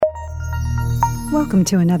Welcome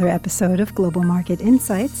to another episode of Global Market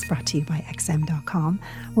Insights, brought to you by XM.com,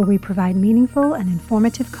 where we provide meaningful and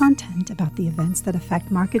informative content about the events that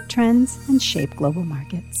affect market trends and shape global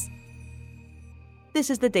markets. This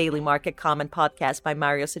is the Daily Market Comment Podcast by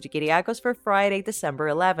Mario Hadjikyriacos for Friday, December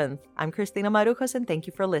 11th. I'm Christina Marujos and thank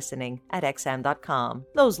you for listening at XM.com.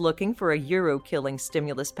 Those looking for a euro-killing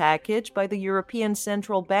stimulus package by the European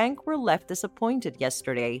Central Bank were left disappointed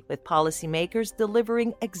yesterday, with policymakers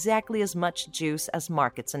delivering exactly as much juice as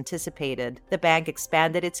markets anticipated. The bank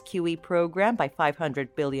expanded its QE program by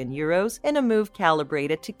 500 billion euros in a move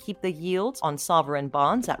calibrated to keep the yields on sovereign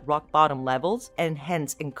bonds at rock-bottom levels and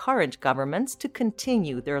hence encourage governments to continue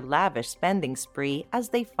their lavish spending spree as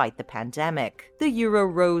they fight the pandemic. The euro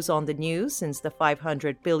rose on the news since the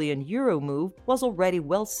 500 billion euro move was already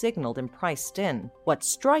well signaled and priced in. What's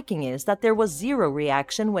striking is that there was zero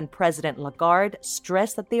reaction when President Lagarde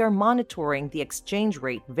stressed that they are monitoring the exchange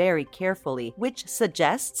rate very carefully, which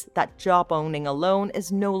suggests that job owning alone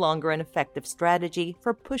is no longer an effective strategy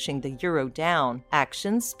for pushing the euro down.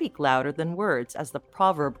 Actions speak louder than words, as the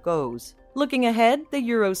proverb goes. Looking ahead, the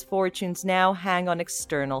euro's fortunes now hang on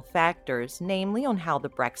external factors, namely on how the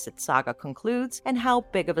Brexit saga concludes and how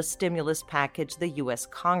big of a stimulus package the US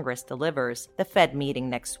Congress delivers. The Fed meeting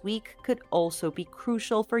next week could also be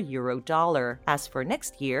crucial for euro-dollar. As for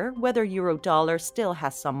next year, whether euro-dollar still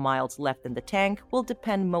has some miles left in the tank will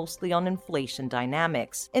depend mostly on inflation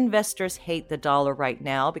dynamics. Investors hate the dollar right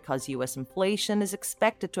now because US inflation is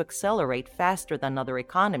expected to accelerate faster than other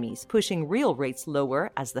economies, pushing real rates lower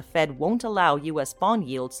as the Fed won't allow U.S. bond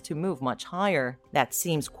yields to move much higher. That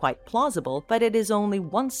seems quite plausible, but it is only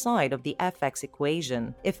one side of the FX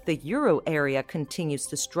equation. If the euro area continues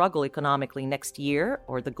to struggle economically next year,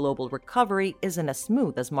 or the global recovery isn't as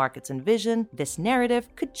smooth as markets envision, this narrative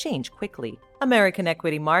could change quickly. American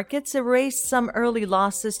equity markets erased some early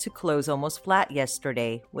losses to close almost flat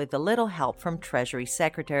yesterday, with a little help from Treasury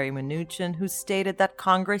Secretary Mnuchin, who stated that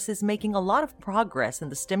Congress is making a lot of progress in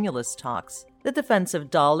the stimulus talks. The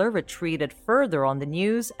defensive dollar retreated further on the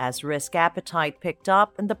news as risk appetite picked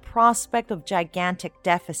up and the prospect of gigantic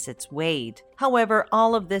deficits weighed. However,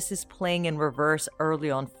 all of this is playing in reverse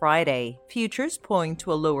early on Friday. Futures point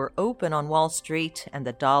to a lower open on Wall Street, and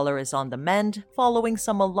the dollar is on the mend following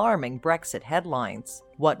some alarming Brexit headlines.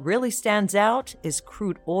 What really stands out is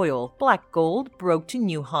crude oil. Black gold broke to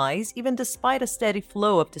new highs even despite a steady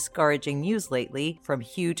flow of discouraging news lately, from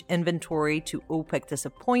huge inventory to OPEC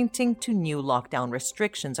disappointing to new lockdown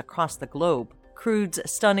restrictions across the globe. Crude's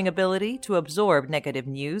stunning ability to absorb negative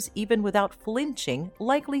news even without flinching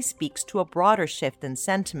likely speaks to a broader shift in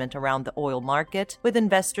sentiment around the oil market, with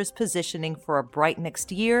investors positioning for a bright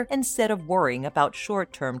next year instead of worrying about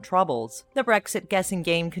short-term troubles. The Brexit guessing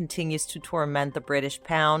game continues to torment the British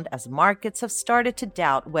pound as markets have started to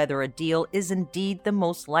doubt whether a deal is indeed the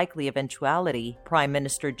most likely eventuality. Prime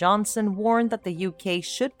Minister Johnson warned that the UK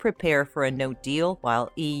should prepare for a no deal,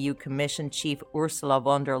 while EU Commission Chief Ursula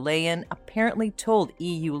von der Leyen apparently told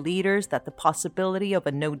EU leaders that the possibility of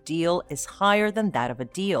a no deal is higher than that of a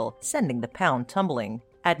deal, sending the pound tumbling.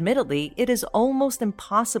 Admittedly, it is almost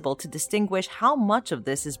impossible to distinguish how much of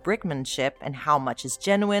this is brinkmanship and how much is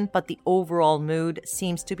genuine, but the overall mood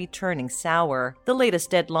seems to be turning sour. The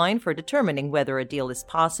latest deadline for determining whether a deal is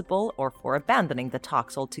possible or for abandoning the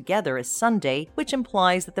talks altogether is Sunday, which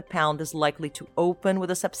implies that the pound is likely to open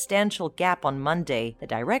with a substantial gap on Monday, the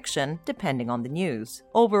direction depending on the news.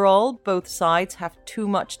 Overall, both sides have too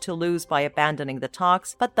much to lose by abandoning the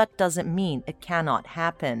talks, but that doesn't mean it cannot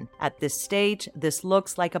happen. At this stage, this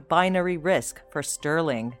looks like a binary risk for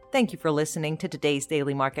sterling. Thank you for listening to today's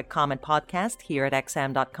Daily Market Comment Podcast here at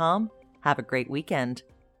XM.com. Have a great weekend.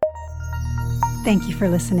 Thank you for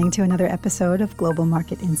listening to another episode of Global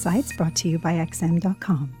Market Insights, brought to you by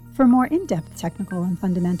XM.com. For more in-depth technical and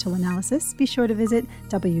fundamental analysis, be sure to visit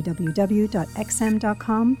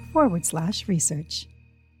www.xm.com/research.